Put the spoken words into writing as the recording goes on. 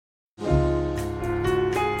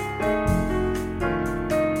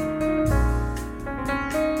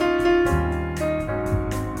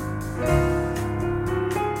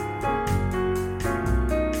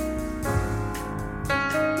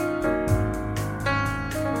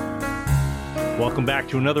Welcome back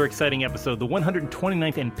to another exciting episode, the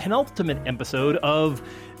 129th and penultimate episode of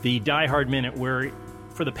the Die Hard Minute, where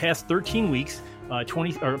for the past 13 weeks, for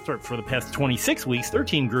the past 26 weeks,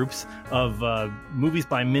 13 groups of Movies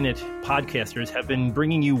by Minute podcasters have been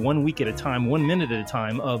bringing you 1 week at a time, 1 minute at a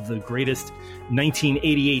time, of the greatest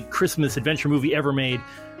 1988 Christmas adventure movie ever made,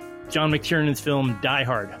 John McTiernan's film Die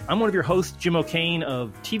Hard. I'm one of your hosts, Jim O'Kane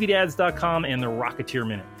of TVDads.com and the Rocketeer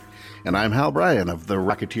Minute. And I'm Hal Bryan of the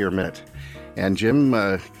Rocketeer Minute. And Jim,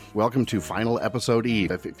 welcome to Final Episode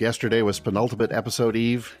Eve. If yesterday was penultimate episode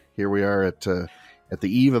Eve, here we are at the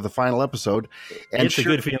eve of the final episode. And it's a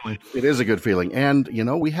good feeling. It is a good feeling. And, you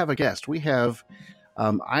know, we have a guest. We have,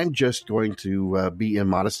 I'm just going to be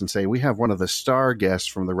immodest and say we have one of the star guests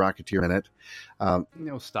from the Rocketeer Minute.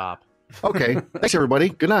 No, stop. Okay. Thanks, everybody.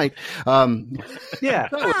 Good night.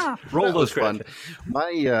 Yeah. Roll those fun.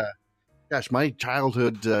 My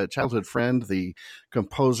childhood friend, the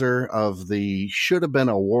composer of the should have been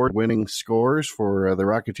award-winning scores for the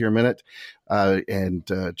Rocketeer Minute, and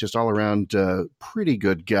just all around pretty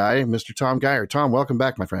good guy, Mr. Tom Geyer. Tom, welcome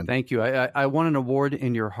back, my friend. Thank you. I won an award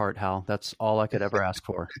in your heart, Hal. That's all I could ever ask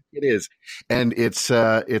for. It is, and it's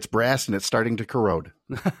brass and it's starting to corrode.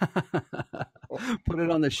 Put it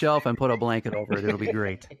on the shelf and put a blanket over it. It'll be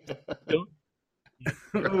great.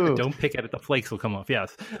 Don't pick at it; the flakes will come off.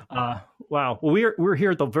 Yes. Wow. Well, we're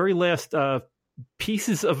here at the very last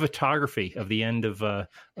pieces of photography of the end of the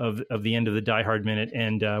end of the Die Hard Minute,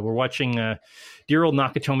 and we're watching dear old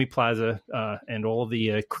Nakatomi Plaza and all of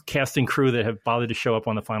the cast and crew that have bothered to show up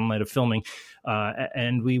on the final night of filming,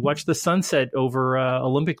 and we watch the sunset over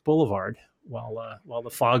Olympic Boulevard while the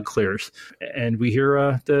fog clears, and we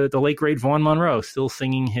hear the late great Vaughn Monroe still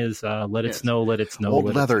singing his "Let It Snow, Let It Snow."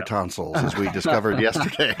 Old leather tonsils, as we discovered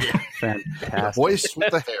yesterday. Fantastic. The voice with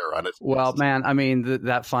the hair on it. Well, man, I mean,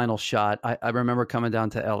 that final shot, I remember coming down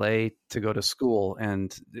to L.A. to go to school,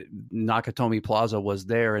 and Nakatomi Plaza was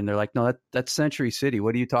there, and they're like, no, that's Century City.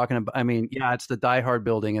 What are you talking about? I mean, yeah, it's the Die Hard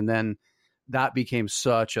building, and then that became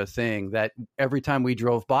such a thing that every time we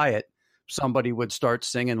drove by it, somebody would start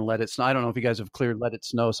singing "Let It Snow." I don't know if you guys have cleared "Let It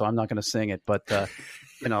Snow," so I'm not going to sing it. But,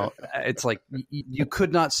 you know, it's like you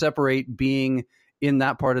could not separate being in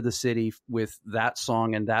that part of the city with that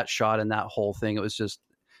song and that shot and that whole thing. It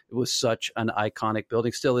was such an iconic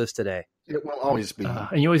building. Still is today. It will always be.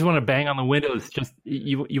 And you always want to bang on the windows. Just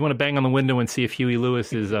you want to bang on the window and see if Huey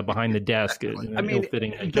Lewis is behind the desk. I mean,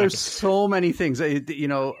 there's so many things. You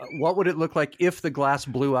know, what would it look like if the glass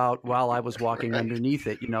blew out while I was walking underneath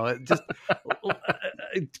it? You know,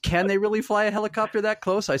 can they really fly a helicopter that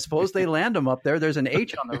close? I suppose they land them up there. There's an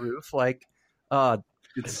H on the roof. Like,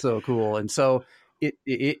 it's so cool. And so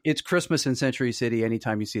it's Christmas in Century City.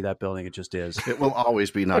 Anytime you see that building, it just is. It will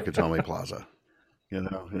always be Nakatomi Plaza. You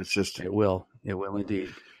know, it's just it will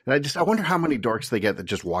indeed. And I wonder how many dorks they get that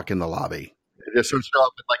just walk in the lobby. They just sort of show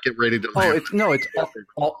up and like get ready to. Oh, it's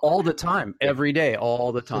all the time, every day,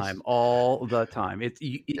 all the time.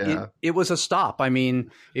 It was a stop. I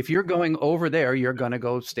mean, if you're going over there, you're going to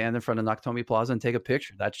go stand in front of Nakatomi Plaza and take a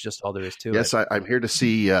picture. That's just all there is to it. Yes, I'm here to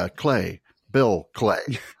see Clay, Bill Clay.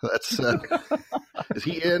 That's is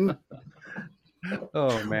he in?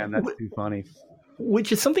 Oh man, that's too funny.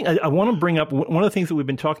 Which is something I want to bring up. One of the things that we've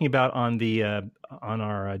been talking about on the on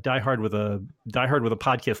our Die Hard with a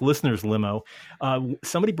podcast listeners limo.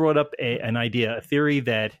 Somebody brought up an idea, a theory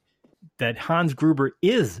that Hans Gruber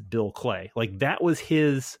is Bill Clay. Like that was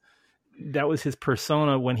his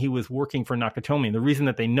persona when he was working for Nakatomi. And the reason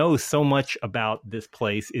that they know so much about this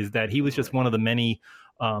place is that he was just one of the many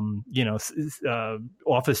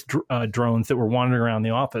office drones that were wandering around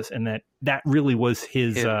the office, and that really was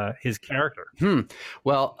his character.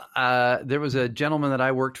 Well, there was a gentleman that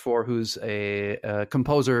I worked for who's a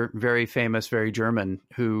composer, very famous, very German,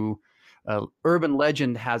 who urban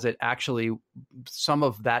legend has it actually some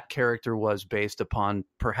of that character was based upon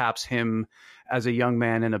perhaps him as a young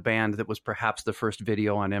man in a band that was perhaps the first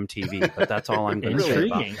video on MTV. But that's all I'm going to say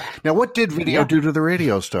about that. Now, what did video do to the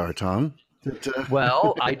radio star, Tom?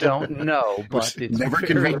 Well, I don't know, but it's never very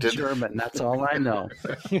convicted. German. That's all I know.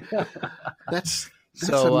 That's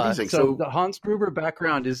so amazing. So the Hans Gruber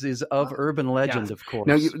background is of urban legend, of course.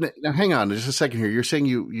 Now, hang on just a second here. You're saying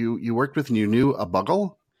you worked with and you knew a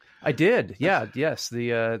Bugle? I did. Yeah. Yes.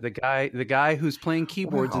 The guy who's playing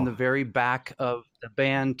keyboards in the very back of the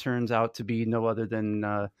band turns out to be no other than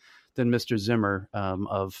Mr. Zimmer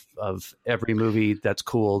of every movie that's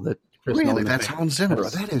cool that. Really, that's Hans Zimmer.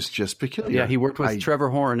 That is just peculiar. Yeah, he worked with Trevor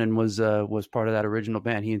Horn and was part of that original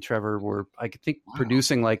band. He and Trevor were, I think,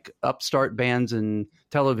 producing like upstart bands and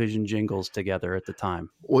television jingles together at the time.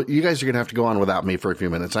 Well, you guys are going to have to go on without me for a few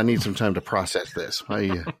minutes. I need some time to process this.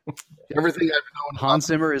 Everything I've known. Hans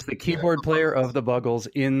Zimmer is the keyboard player of the Buggles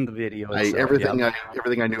in the video. Everything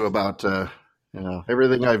I knew about,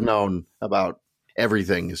 everything I've known about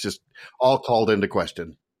everything is just all called into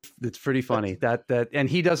question. It's pretty funny that and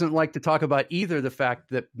he doesn't like to talk about either the fact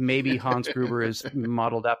that maybe Hans Gruber is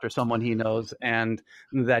modeled after someone he knows and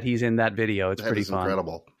that he's in that video. It's pretty fun.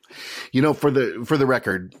 Incredible. For the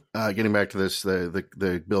record, getting back to this,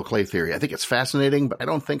 the Bill Clay theory, I think it's fascinating, but I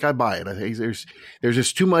don't think I buy it. I think there's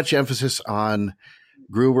just too much emphasis on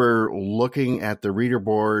Gruber looking at the reader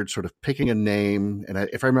board, sort of picking a name, and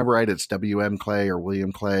if I remember right, it's W.M. Clay or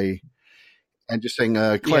William Clay. And just saying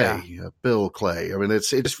Clay, Bill Clay. I mean, it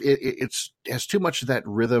has too much of that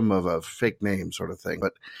rhythm of a fake name sort of thing.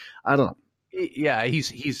 But I don't know. Yeah,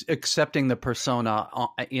 he's accepting the persona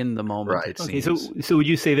in the moment. Right. Okay, so would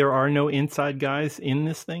you say there are no inside guys in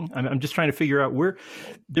this thing? I'm just trying to figure out where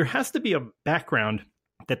there has to be a background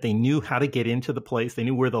that they knew how to get into the place. They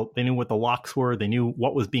knew what the locks were. They knew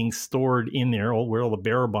what was being stored in there, where all the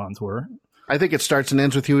bearer bonds were. I think it starts and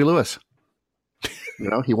ends with Huey Lewis.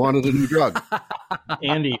 He wanted a new drug.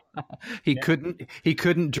 Andy, he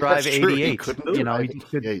couldn't drive 88. He couldn't do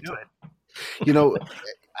it.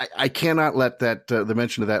 I cannot let that the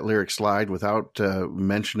mention of that lyric slide without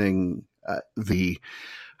mentioning the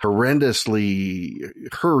horrendously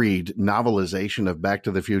hurried novelization of Back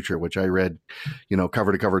to the Future, which I read,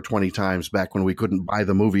 cover to cover 20 times back when we couldn't buy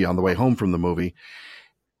the movie on the way home from the movie.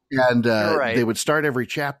 And they would start every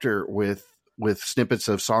chapter with snippets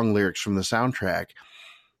of song lyrics from the soundtrack.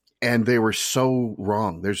 And they were so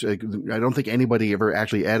wrong. I don't think anybody ever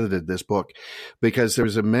actually edited this book because there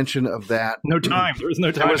was a mention of that. No time. There was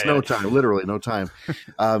no time. There was no time. Literally no time.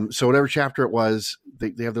 So whatever chapter it was,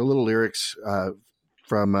 they have their little lyrics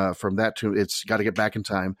from that to it's got to get back in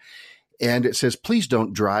time, and it says, "Please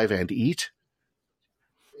don't drive and eat,"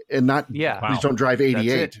 and not please don't drive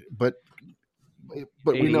 88, but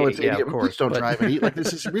we know it's 88. Please don't drive and eat. Like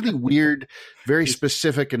this is really weird, very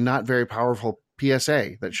specific, and not very powerful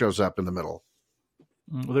PSA that shows up in the middle.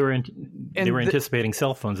 Well, they were anticipating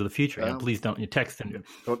cell phones of the future. Please don't text and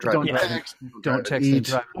don't text and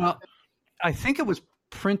drive. Well, I think it was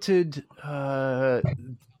printed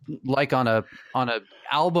like on a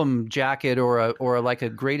album jacket or like a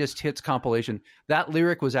greatest hits compilation. That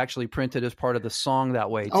lyric was actually printed as part of the song that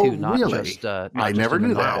way too. Not really? Just I never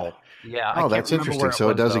knew that. Yeah. Oh, that's interesting. So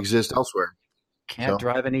it does exist elsewhere. Can't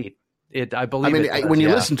drive and eat. I believe. I mean, when you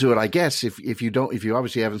listen to it, I guess if you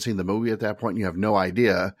obviously haven't seen the movie at that point, and you have no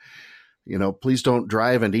idea. Please don't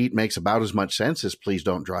drive and eat makes about as much sense as please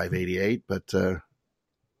don't drive 88. But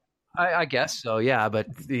I guess so. Yeah, but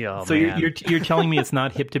so you're telling me it's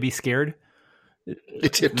not hip to be scared?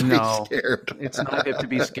 It's hip to be scared. It's not hip to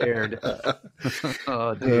be scared.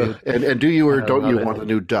 Oh, dude. And do you or don't you want a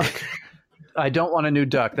new duck? I don't want a new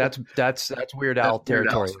duck. That's Weird Al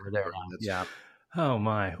territory over there. Yeah. Oh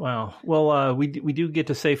my! Wow. Well, we do get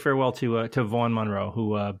to say farewell to Vaughn Monroe,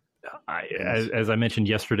 who, as I mentioned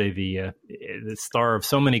yesterday, the star of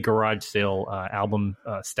so many garage sale album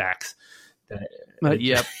stacks.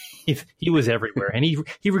 Yep. He was everywhere, and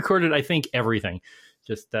he recorded, I think, everything.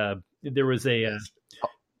 Just there was a.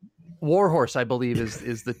 Warhorse, I believe,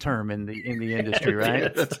 is the term in the industry,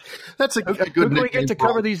 right? Yeah, that's a good. Who do we get to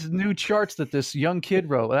cover these new charts that this young kid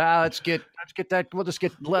wrote? Let's get that. We'll just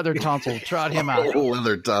get Leather Tonsil, trot him out.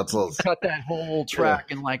 Leather Tonsils. Cut that whole track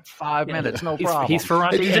in like 5 minutes, no problem. He's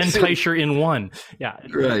Ferrante and Teicher in one. Yeah,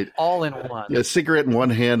 right. All in one. Yeah, cigarette in one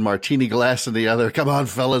hand, martini glass in the other. Come on,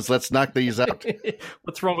 fellas, let's knock these out.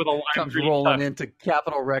 What's wrong with a lime Comes rolling into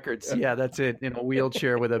Capitol Records. Yeah, that's it. In a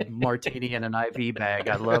wheelchair with a martini and an IV bag.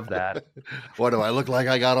 I love that. What do I look like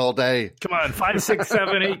I got all day? Come on, 5, 6,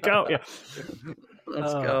 7, 8, go. Yeah.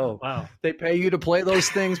 Let's go. Wow. They pay you to play those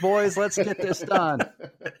things, boys. Let's get this done.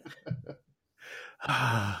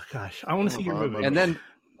 Oh, gosh. I want to see your movie.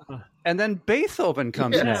 And then Beethoven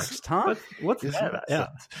comes next, huh? What's that? Yeah.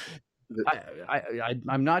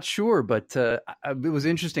 I'm not sure, but it was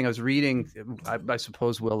interesting. I was reading. I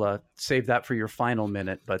suppose we'll save that for your final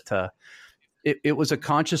minute, but it was a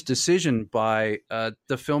conscious decision by the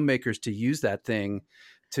filmmakers to use that thing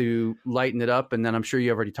to lighten it up. And then I'm sure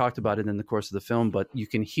you already talked about it in the course of the film, but you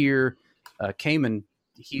can hear Kamen.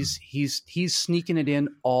 He's sneaking it in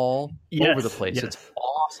all over the place. Yes. It's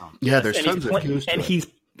awesome. Yeah, there's tons of cues to it.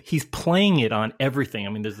 He's playing it on everything. I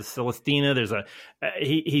mean, there's the Celestina. There's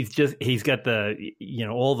he's got the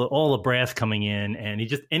all the brass coming in, and he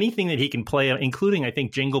just anything that he can play, including I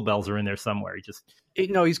think Jingle Bells are in there somewhere.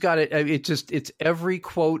 He's got it. It's every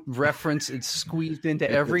quote reference. It's squeezed into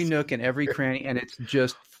every nook and every cranny, and it's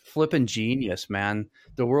just flipping genius, man.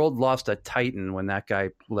 The world lost a titan when that guy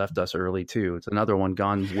left us early too. It's another one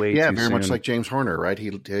gone way too soon. Very much like James Horner, right? He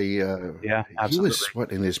absolutely. He was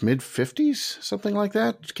what, in his mid-50s, something like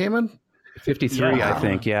that. Came in 53, I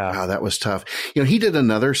think. Yeah. Wow, that was tough. He did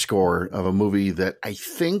another score of a movie that I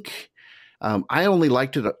think I only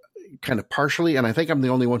liked it kind of partially, and I think I'm the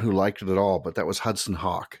only one who liked it at all. But that was Hudson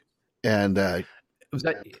Hawk, and was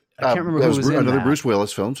that? I can't remember who was in another that. Bruce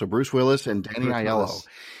Willis film. So Bruce Willis and Danny Aiello.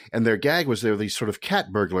 And their gag was they were these sort of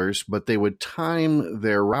cat burglars, but they would time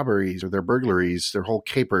their robberies or their burglaries, their whole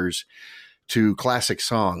capers, to classic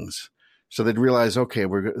songs. So they'd realize, okay,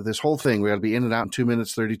 this whole thing, we got to be in and out in 2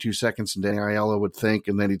 minutes, 32 seconds. And Danny Aiello would think,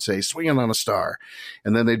 and then he'd say, "Swinging on a Star,"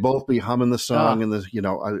 and then they'd both be humming the song in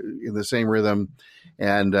the same rhythm,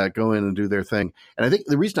 and go in and do their thing. And I think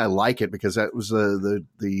the reason I like it because that was the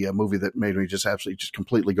movie that made me just absolutely just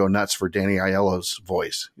completely go nuts for Danny Aiello's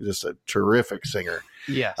voice. He's just a terrific singer.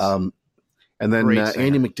 Yes. And then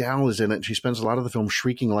Andie MacDowell is in it. And she spends a lot of the film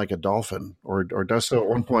shrieking like a dolphin, or does so at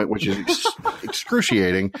one point, which is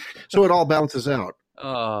excruciating. So it all balances out.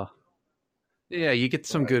 Yeah, you get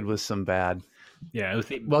some good with some bad. Yeah.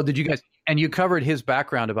 Well, did you guys? And you covered his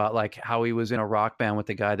background about like how he was in a rock band with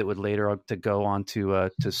the guy that would later to go on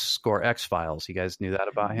to score X-Files. You guys knew that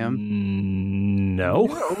about him? No,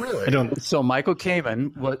 really. I don't. So Michael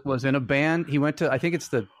Kamen was in a band. He went to, I think it's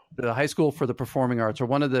the High School for the Performing Arts, or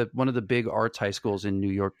one of the big arts high schools in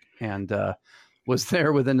New York, and was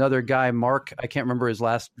there with another guy, Mark. I can't remember his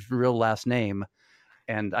real last name,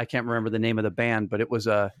 and I can't remember the name of the band, but it was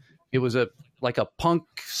a like a punk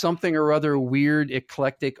something or other weird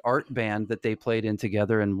eclectic art band that they played in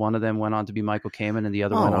together, and one of them went on to be Michael Kamen, and the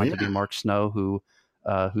other went on to be Mark Snow, who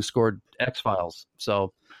scored X-Files.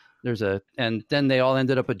 So and then they all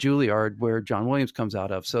ended up at Juilliard, where John Williams comes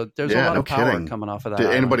out of. So there's a lot of power coming off of that.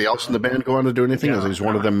 Did anybody else in the band go on to do anything? Is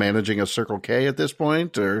one of them managing a Circle K at this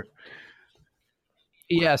point, or?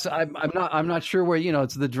 Yes, I'm not sure where,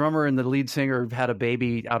 it's the drummer and the lead singer had a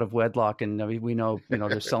baby out of wedlock, and we know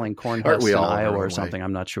they're selling corn husks in Iowa or something.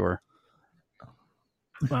 I'm not sure.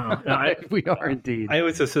 Wow. We are indeed. I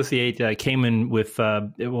always associate Kamen with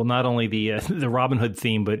not only the Robin Hood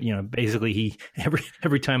theme, but basically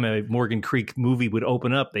every time a Morgan Creek movie would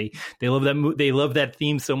open up, they love that they love that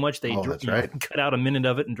theme so much they cut out a minute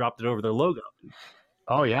of it and dropped it over their logo.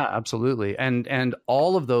 Oh yeah, absolutely. And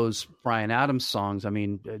all of those Bryan Adams songs, I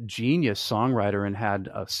mean, genius songwriter and had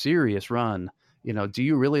a serious run. Do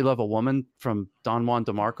You Really Love a Woman from Don Juan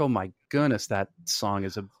DeMarco? My goodness, that song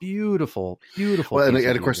is a beautiful, beautiful. Well, and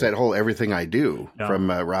of course that whole Everything I Do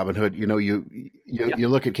from Robin Hood. You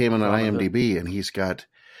look at Kamen on IMDb, and he's got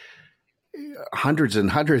hundreds and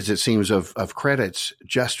hundreds, it seems, of credits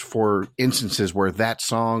just for instances where that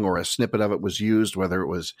song or a snippet of it was used, whether it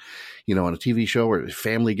was, on a TV show or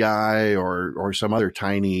Family Guy or some other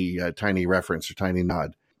tiny reference or tiny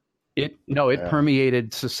nod. It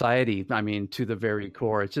permeated society. I mean, to the very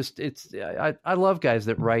core. I love guys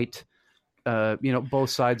that write, both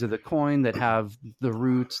sides of the coin, that have the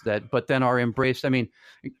roots but then are embraced. I mean,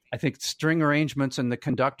 I think string arrangements and the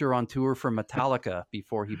conductor on tour for Metallica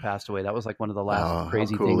before he passed away. That was like one of the last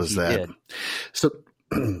crazy things he did.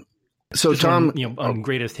 So Tom, on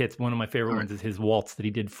Greatest Hits, one of my favorite ones is his waltz that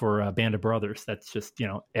he did for Band of Brothers. That's just,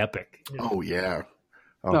 epic. Oh yeah.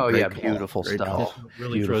 Beautiful stuff.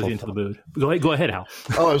 Really throws you into the mood. Go ahead, Hal.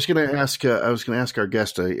 I was going to ask our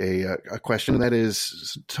guest a question, and that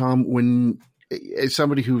is, Tom, when as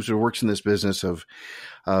somebody who works in this business of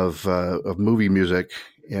movie music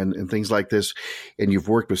and things like this, and you've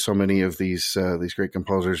worked with so many of these great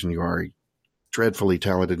composers, and you are a dreadfully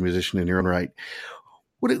talented musician in your own right.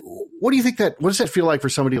 What do you think what does that feel like for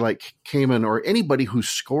somebody like Kamen, or anybody who's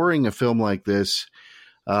scoring a film like this?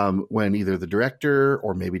 When either the director,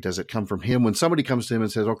 or maybe does it come from him, when somebody comes to him and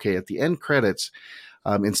says, okay, at the end credits,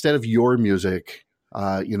 instead of your music,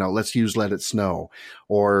 let's use Let It Snow,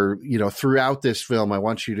 or, throughout this film, I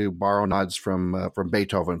want you to borrow nods from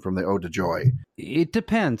Beethoven, from the Ode to Joy. It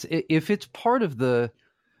depends. If it's part of the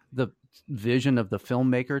vision of the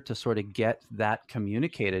filmmaker to sort of get that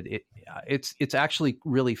communicated, it's actually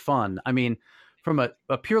really fun. I mean, from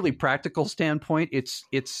a purely practical standpoint, it's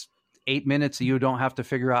 8 minutes, you don't have to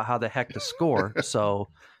figure out how the heck to score. So,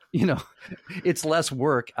 it's less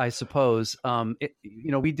work, I suppose.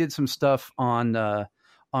 We did some stuff on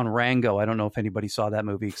Rango. I don't know if anybody saw that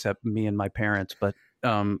movie except me and my parents, but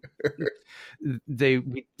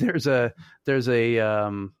there's a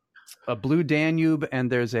Blue Danube,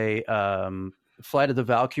 and there's a Flight of the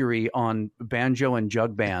Valkyrie on banjo and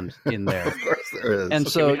jug band in there. And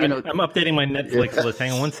so, you know, I'm updating my Netflix list.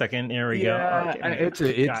 Hang on one second. There we go. Okay.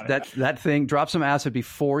 It's that thing. Drop some acid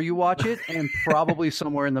before you watch it, and probably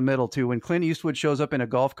somewhere in the middle too. When Clint Eastwood shows up in a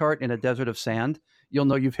golf cart in a desert of sand, you'll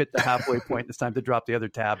know you've hit the halfway point. It's time to drop the other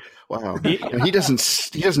tab. Wow. And he doesn't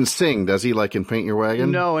sing, does he? Like in Paint Your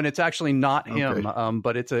Wagon? No, and it's actually not him.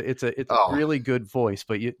 But it's a really good voice.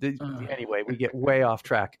 But anyway, we get way off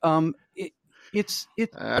track. It's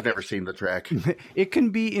I've never seen the track. It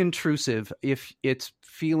can be intrusive if it's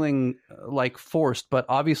feeling like forced, but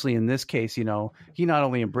obviously in this case, you know, he not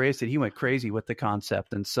only embraced it, he went crazy with the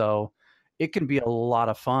concept, and so it can be a lot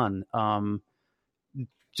of fun.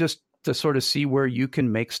 Just to sort of see where you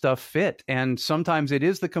can make stuff fit, and sometimes it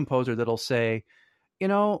is the composer that'll say, you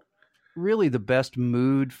know, really the best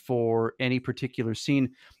mood for any particular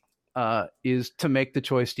scene is to make the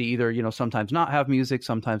choice to either, you know, sometimes not have music,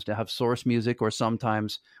 sometimes to have source music, or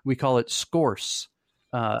sometimes we call it scorse,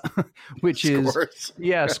 which Scores.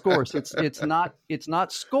 is scores. It's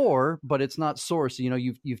not score, but it's not source. You know,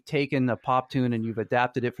 you've taken a pop tune and you've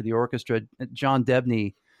adapted it for the orchestra. John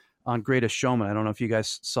Debney on Greatest Showman, I don't know if you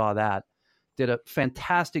guys saw that, did a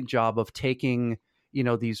fantastic job of taking, you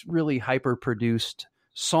know, these really hyper produced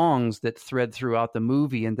songs that thread throughout the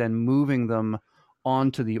movie and then moving them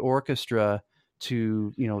onto the orchestra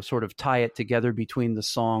to, you know, sort of tie it together between the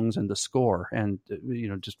songs and the score, and, you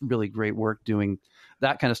know, just really great work doing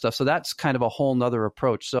that kind of stuff. So that's kind of a whole nother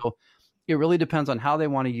approach. So it really depends on how they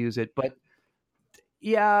want to use it. But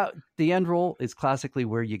yeah, the end roll is classically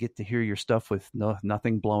where you get to hear your stuff with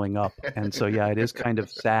nothing blowing up. And so, yeah, it is kind of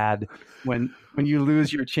sad when you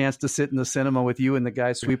lose your chance to sit in the cinema with you and the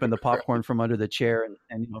guy sweeping the popcorn from under the chair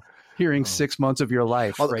and you know, hearing 6 months of your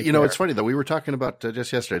life. Well, you know, it's funny though. We were talking about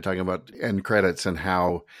just yesterday, talking about end credits and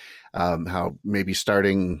how maybe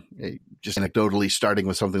starting just anecdotally starting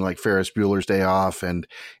with something like Ferris Bueller's Day Off, and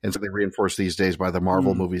so they reinforce these days by the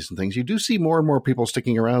Marvel movies and things. You do see more and more people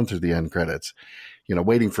sticking around through the end credits, you know,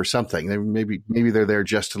 waiting for something. Maybe they're there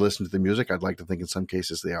just to listen to the music. I'd like to think in some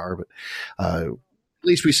cases they are, but at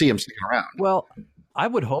least we see them sticking around. Well, I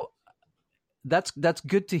would hope. That's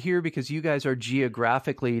good to hear, because you guys are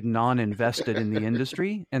geographically non-invested in the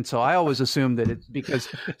industry. And so I always assume that it's because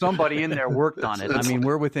somebody in there worked on it. I mean,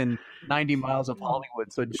 we're within 90 miles of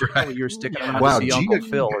Hollywood, so generally you're sticking around to see Uncle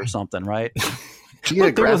Phil or something, right?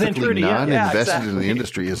 Geographically non-invested in the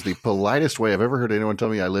industry is the politest way I've ever heard anyone tell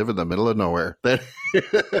me I live in the middle of nowhere. That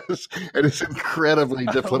is, it is incredibly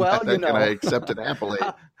diplomatic, well, you know, and I accept an accolade.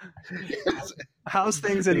 How's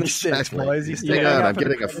things in the States, boys? I'm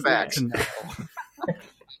getting a fax.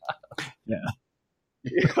 Yeah.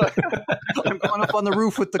 I'm going up on the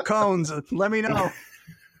roof with the cones. Let me know.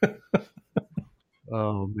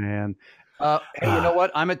 Oh, man. Hey, you know what?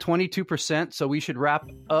 I'm at 22%, so we should wrap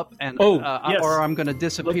up, and yes. Or I'm going to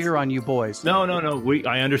disappear on you boys. No.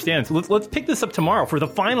 I understand. So let's pick this up tomorrow for the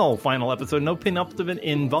final episode. No penultimate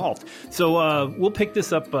involved. So we'll pick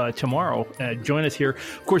this up tomorrow. Join us here.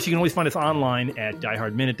 Of course, you can always find us online at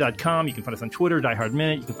diehardminute.com. You can find us on Twitter, Die Hard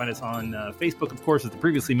Minute. You can find us on Facebook, of course, as the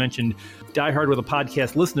previously mentioned Die Hard with a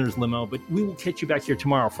Podcast listeners limo. But we will catch you back here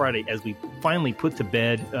tomorrow, Friday, as we finally put to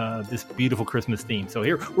bed this beautiful Christmas theme. So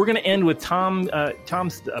here we're going to end with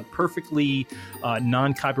Tom's perfectly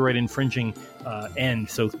non-copyright infringing end.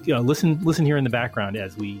 So listen here in the background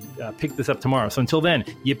as we pick this up tomorrow. So until then,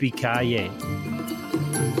 yippee-ki-yay.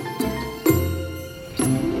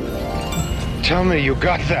 Tell me you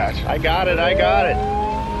got that. I got it.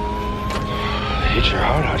 Hit your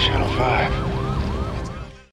heart on Channel 5.